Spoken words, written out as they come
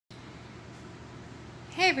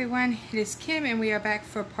Hey everyone, it is Kim and we are back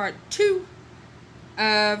for part 2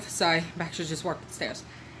 of, sorry, I'm actually just walking upstairs,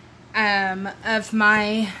 of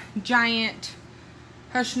my giant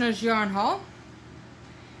Herrschners yarn haul.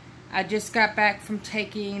 I just got back from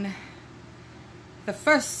taking the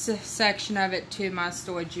first section of it to my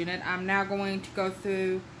storage unit. I'm now going to go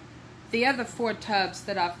through the other 4 tubs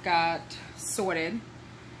that I've got sorted.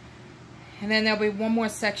 And then there'll be one more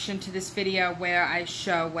section to this video where I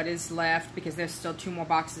show what is left because there's still 2 more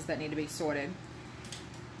boxes that need to be sorted.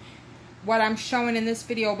 What I'm showing in this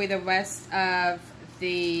video will be the rest of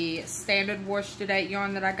the standard wash to date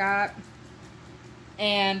yarn that I got.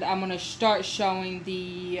 And I'm going to start showing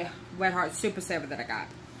the Red Heart Super Saver that I got.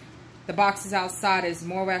 The boxes outside is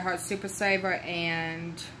more Red Heart Super Saver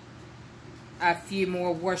and a few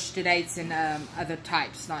more wash to dates and other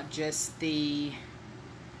types, not just the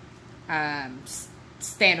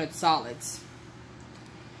standard solids.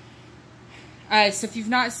 So if you've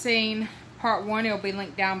not seen part 1, it'll be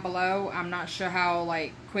linked down below. I'm not sure how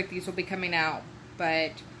quick these will be coming out,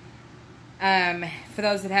 but for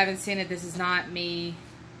those that haven't seen it, this is not me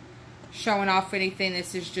showing off anything.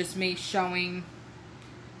 This is just me showing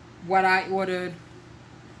what I ordered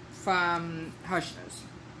from Herrschners.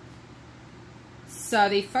 So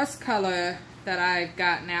the first color that I've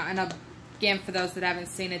got now, and again, for those that haven't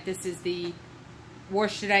seen it, this is the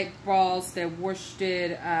worsted 8 balls. They're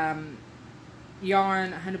worsted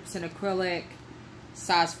yarn, 100% acrylic,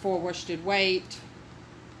 size 4 worsted weight,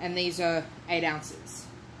 and these are 8 ounces.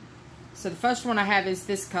 So the first one I have is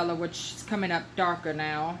this color, which is coming up darker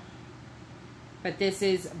now. But this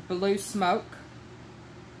is Blue Smoke,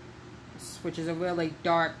 which is a really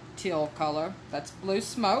dark teal color. That's Blue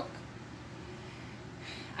Smoke.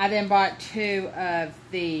 I then bought 2 of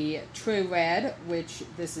the True Red, which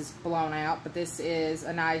this is blown out, but this is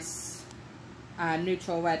a nice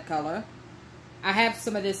neutral red color. I have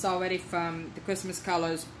some of this already from the Christmas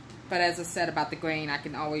colors, but as I said about the green, I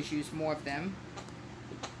can always use more of them.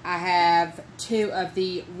 I have 2 of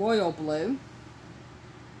the Royal Blue.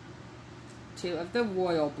 2 of the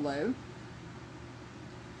Royal Blue.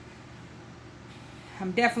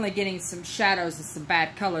 I'm definitely getting some shadows and some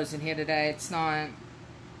bad colors in here today. It's not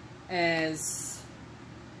as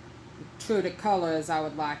true to color as I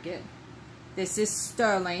would like it. This is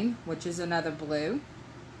Sterling, which is another blue.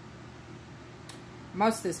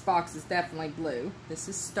 Most of this box is definitely blue. This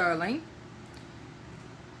is Sterling.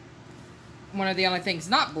 One of the only things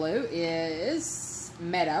not blue is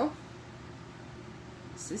Meadow.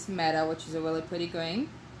 This is Meadow, which is a really pretty green.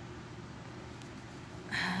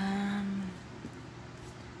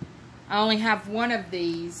 I only have 1 of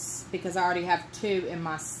these because I already have 2 in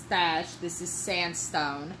my stash. This is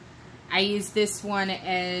Sandstone. I use this one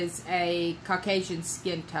as a Caucasian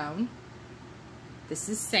skin tone. This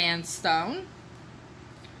is Sandstone.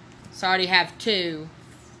 So I already have 2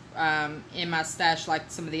 in my stash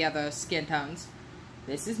like some of the other skin tones.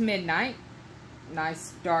 This is Midnight.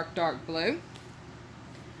 Nice dark, dark blue.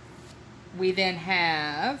 We then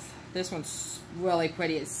have, this one's really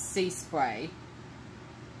pretty, it's Sea Spray.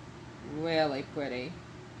 Really pretty.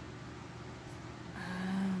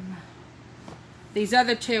 These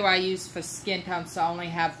other 2 I use for skin tones, so I only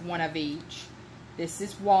have 1 of each. This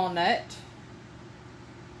is Walnut.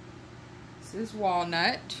 This is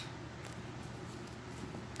Walnut.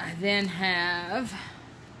 I then have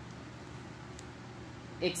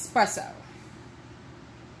Espresso.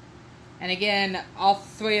 And again, all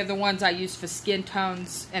 3 of the ones I use for skin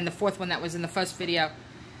tones, and the 4th one that was in the first video,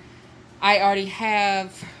 I already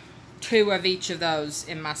have 2 of each of those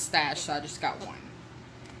in my stash, so I just got 1.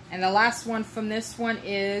 And the last one from this one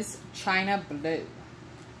is China Blue.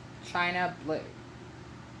 China Blue.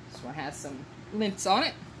 This one has some links on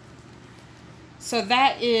it. So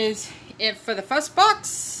that is it for the first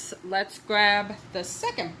box. Let's grab the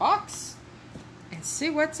second box and see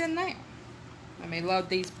what's in there. Let me load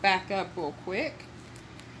these back up real quick.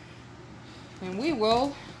 And we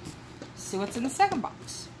will see what's in the second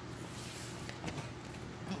box.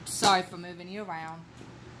 Sorry for moving you around.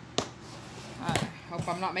 Hope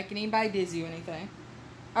I'm not making anybody dizzy or anything.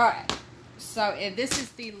 Alright, so this is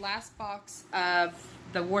the last box of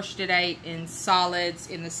the worsted 8 in solids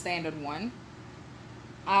in the standard one.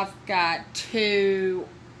 I've got 2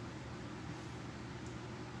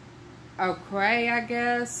 ochre, I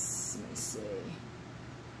guess. Let me see.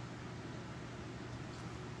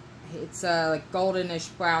 It's a like goldenish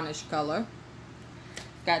brownish color.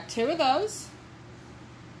 Got 2 of those.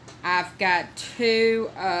 I've got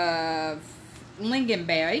 2 of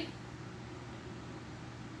lingonberry.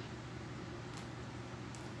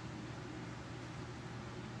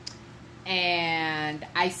 And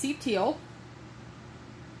icy teal.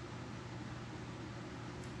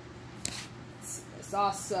 is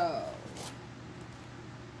also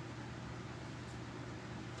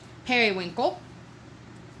Periwinkle,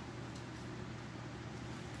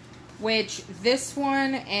 which this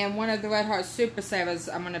one and one of the Red Heart Super Savers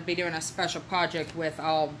I'm going to be doing a special project with.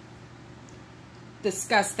 I'll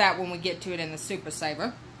discuss that when we get to it in the Super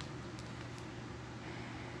Saver.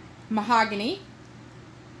 Mahogany.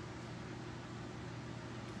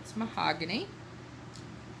 It's Mahogany.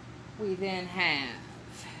 We then have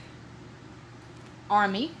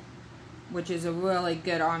Army, which is a really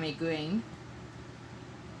good army green.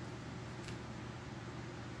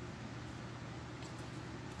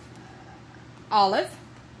 Olive.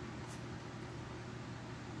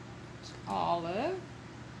 Olive.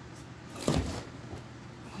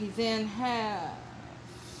 We then have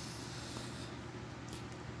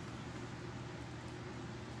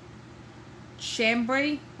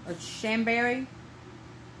Chambray or Chamberry.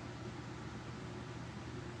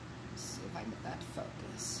 Let's see if I can get that to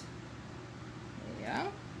focus. There you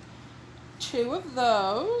go. 2 of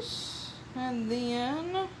those. And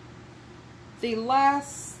then the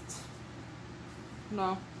last,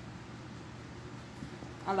 no,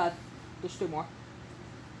 I lied. There's 2 more.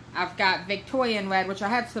 I've got Victorian red, which I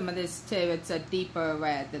have some of this too. It's a deeper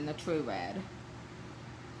red than the true red.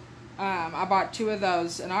 I bought 2 of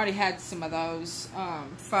those, and I already had some of those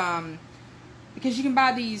because you can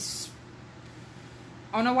buy these.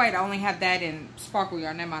 Oh no, wait, I only have that in Sparkle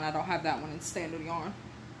Yarn. Never mind, I don't have that one in Standard Yarn.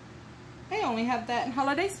 I only have that in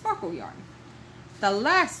Holiday Sparkle Yarn. The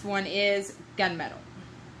last one is Gunmetal.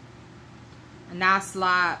 A nice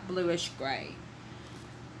light bluish gray.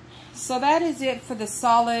 So that is it for the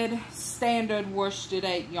solid standard worsted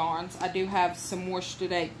 8 yarns. I do have some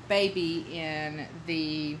worsted 8 baby in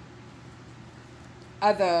the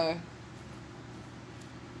other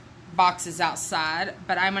boxes outside,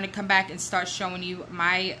 but I'm going to come back and start showing you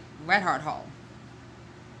my Red Heart haul.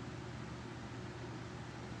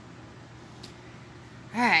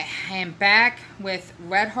 Alright, I am back with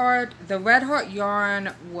Red Heart. The Red Heart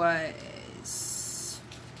yarn was,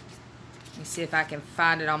 let me see if I can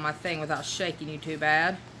find it on my thing without shaking you too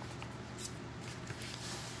bad.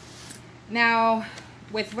 Now,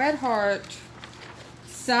 with Red Heart,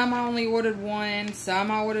 some I only ordered 1,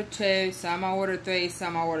 some I ordered 2, some I ordered 3,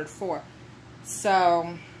 some I ordered 4.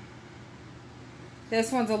 So,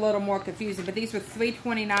 this one's a little more confusing, but these were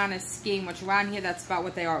 $3.29 a skein, which around here, that's about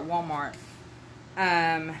what they are at Walmart.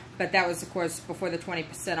 But that was, of course, before the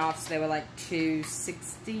 20% off, so they were like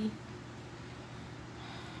 $2.60.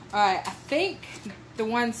 Alright, I think the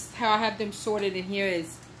ones, how I have them sorted in here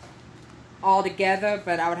is all together,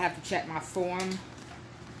 but I would have to check my form.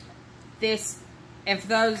 This, and for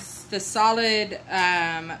those, the solid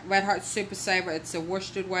Red Heart Super Saver, it's a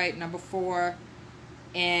worsted weight, number 4.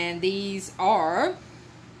 And these are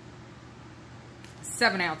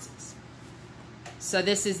 7 ounces. So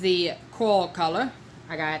this is the coral color.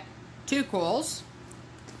 I got 2 corals.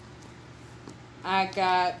 I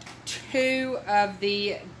got 2 of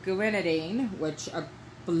the grenadine, which are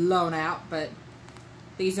blown out, but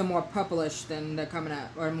these are more purplish than they're coming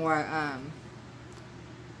up, or more,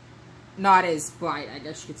 not as bright, I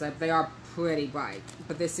guess you could say. They are pretty bright,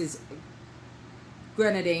 but this is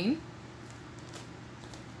grenadine.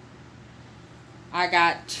 I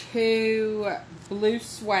got 2 blue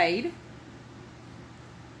suede.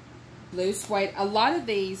 Blue suede. A lot of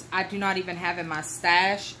these I do not even have in my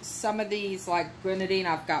stash. Some of these, like grenadine,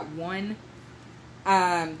 I've got 1.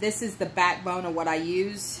 This is the backbone of what I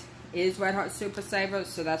use, is Red Heart Super Saver,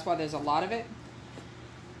 so that's why there's a lot of it.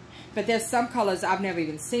 But there's some colors I've never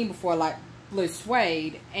even seen before, like blue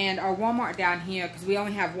suede. And our Walmart down here, because we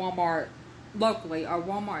only have Walmart locally, our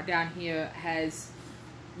Walmart down here has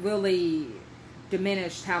really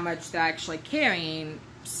diminished how much they're actually carrying.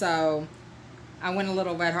 So I went a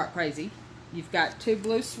little Red Heart crazy. You've got 2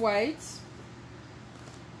 blue suedes.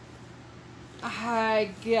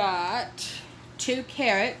 I got 2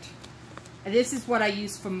 carrot. And this is what I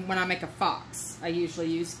use from when I make a fox. I usually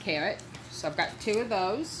use carrot. So I've got 2 of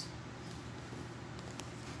those.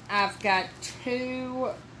 I've got 2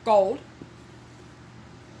 gold,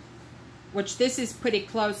 which this is pretty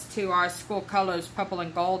close to our school colors, purple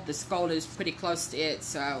and gold. This gold is pretty close to it,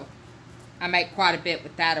 so I make quite a bit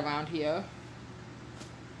with that around here.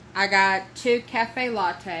 I got 2 cafe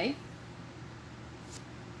latte.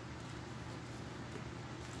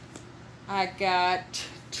 I got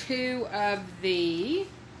 2 of the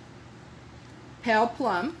pale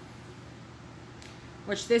plum,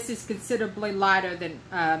 which this is considerably lighter than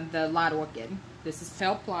the light orchid. This is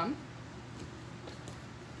pale plum.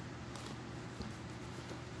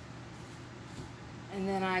 And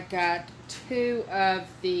then I got 2 of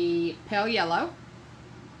the pale yellow.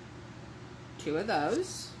 2 of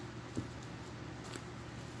those.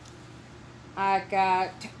 I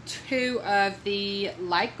got 2 of the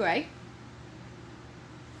light gray.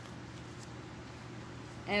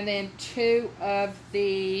 And then 2 of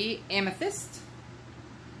the amethyst.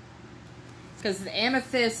 Because the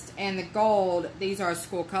amethyst and the gold, these are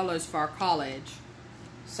school colors for our college.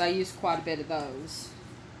 So I used quite a bit of those.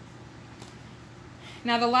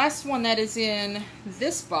 Now the last one that is in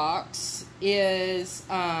this box is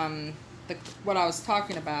what I was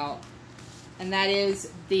talking about. And that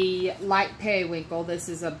is the light periwinkle. This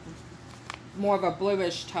is a more of a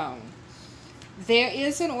bluish tone. There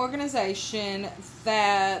is an organization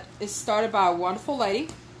that is started by a wonderful lady.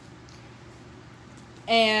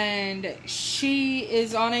 And she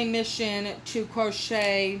is on a mission to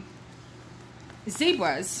crochet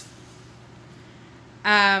zebras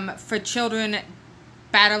for children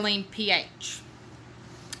battling pH.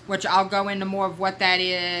 Which I'll go into more of what that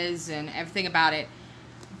is and everything about it.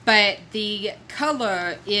 But the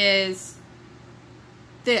color is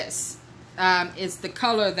this. Is the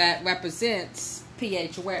color that represents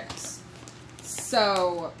pH awareness.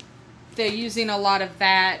 So they're using a lot of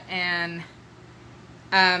that, and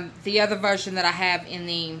the other version that I have in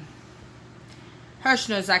the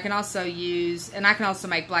Herrschners I can also use, and I can also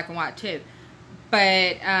make black and white too.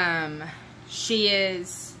 But she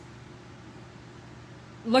is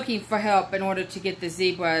looking for help in order to get the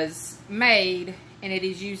zebras made, and it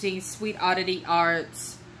is using Sweet Oddity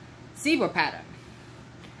Arts zebra pattern.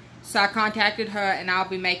 So I contacted her, and I'll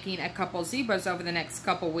be making a couple zebras over the next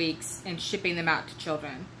couple weeks and shipping them out to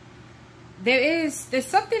children. There's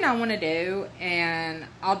something I want to do, and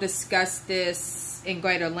I'll discuss this in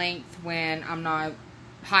greater length when I'm not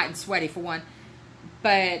hot and sweaty for one.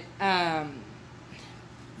 But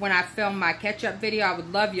when I film my catch-up video, I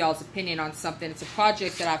would love y'all's opinion on something. It's a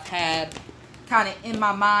project that I've had kind of in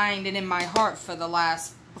my mind and in my heart for the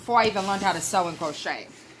last, before I even learned how to sew and crochet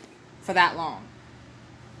for that long.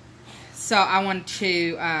 So I want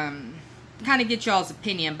to kind of get y'all's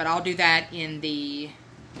opinion, but I'll do that in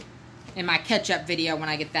my catch-up video when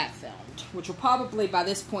I get that filmed, which will probably by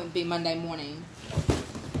this point be Monday morning.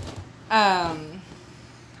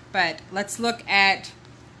 But let's look at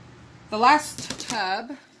the last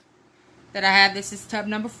tub that I have. This is tub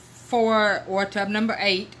number 4 or tub number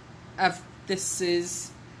 8 of this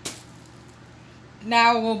is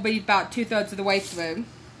now we'll be about 2/3 of the way through.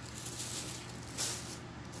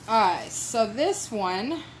 Alright, so this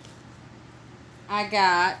one I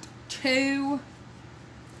got 2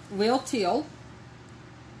 real teal.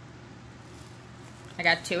 I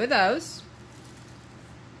got 2 of those.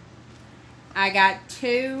 I got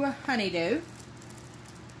 2 honeydew.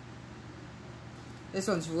 This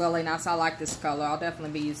one's really nice. I like this color. I'll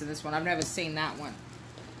definitely be using this one. I've never seen that one.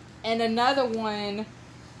 And another one,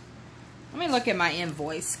 let me look at my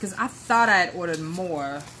invoice, because I thought I had ordered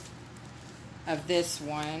more of this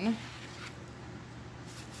one.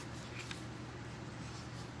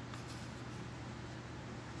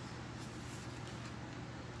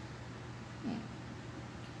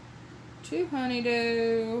 Two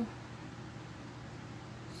honeydew.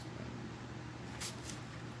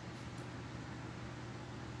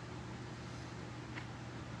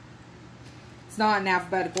 It's not in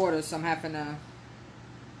alphabetical order, so I'm having to...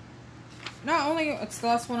 it's the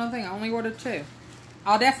last one I think. I only ordered 2.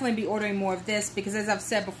 I'll definitely be ordering more of this because, as I've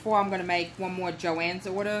said before, I'm going to make one more Joann's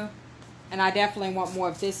order. And I definitely want more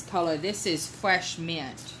of this color. This is fresh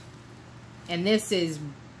mint. And this is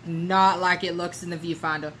not like it looks in the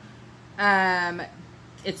viewfinder.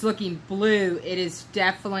 It's looking blue. It is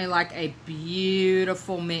definitely like a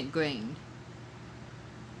beautiful mint green.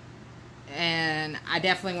 And I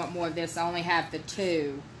definitely want more of this. I only have the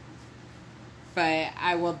 2. But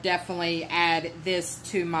I will definitely add this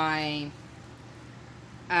to my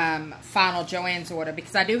final Joann's order,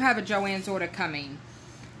 because I do have a Joann's order coming.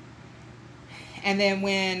 And then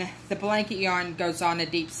when the blanket yarn goes on a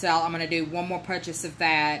deep sell, I'm going to do one more purchase of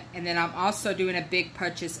that. And then I'm also doing a big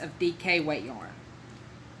purchase of DK weight yarn.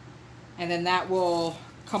 And then that will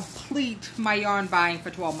complete my yarn buying for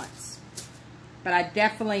 12 months. But I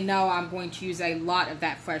definitely know I'm going to use a lot of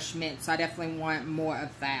that fresh mint, so I definitely want more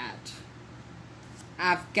of that.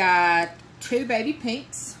 I've got 2 baby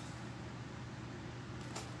pinks.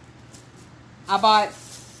 I bought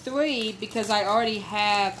 3 because I already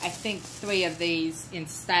have, I think, 3 of these in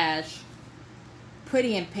stash.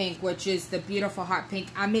 Pretty in Pink, which is the beautiful hot pink.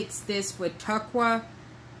 I mix this with turquoise,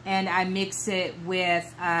 and I mix it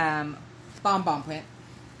with Bon print.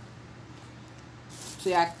 So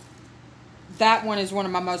yeah, that one is one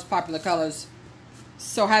of my most popular colors.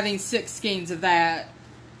 So having 6 skeins of that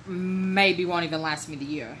maybe won't even last me the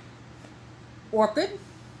year. orchid.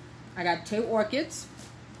 I got 2 orchids.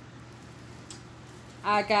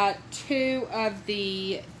 I got 2 of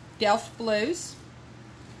the Delft Blues.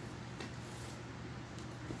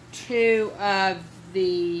 2 of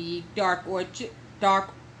the dark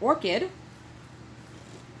orchid.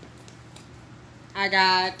 I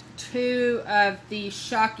got 2 of the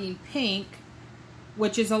Shocking Pink,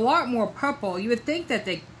 which is a lot more purple. You would think that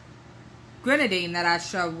the grenadine that I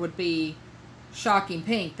showed would be Shocking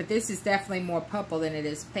Pink, but this is definitely more purple than it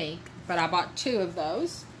is pink. But I bought 2 of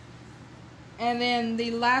those. And then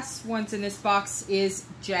the last ones in this box is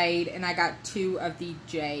Jade, and I got 2 of the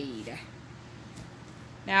Jade.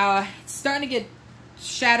 Now, it's starting to get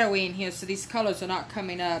shadowy in here, so these colors are not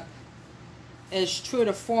coming up as true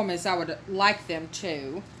to form as I would like them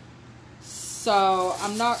to. So,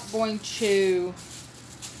 I'm not going to,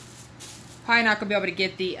 probably not going to be able to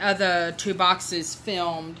get the other 2 boxes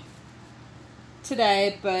filmed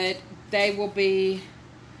today, but they will be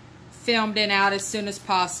filmed and out as soon as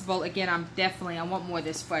possible. Again, I want more of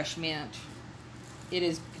this fresh mint. It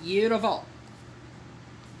is beautiful.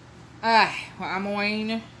 Well, I'm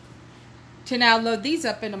going to now load these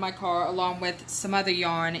up into my car along with some other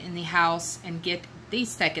yarn in the house and get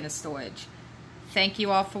these taken to storage. Thank you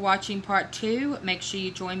all for watching part 2. Make sure you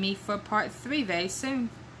join me for part 3 very soon.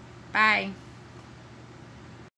 Bye.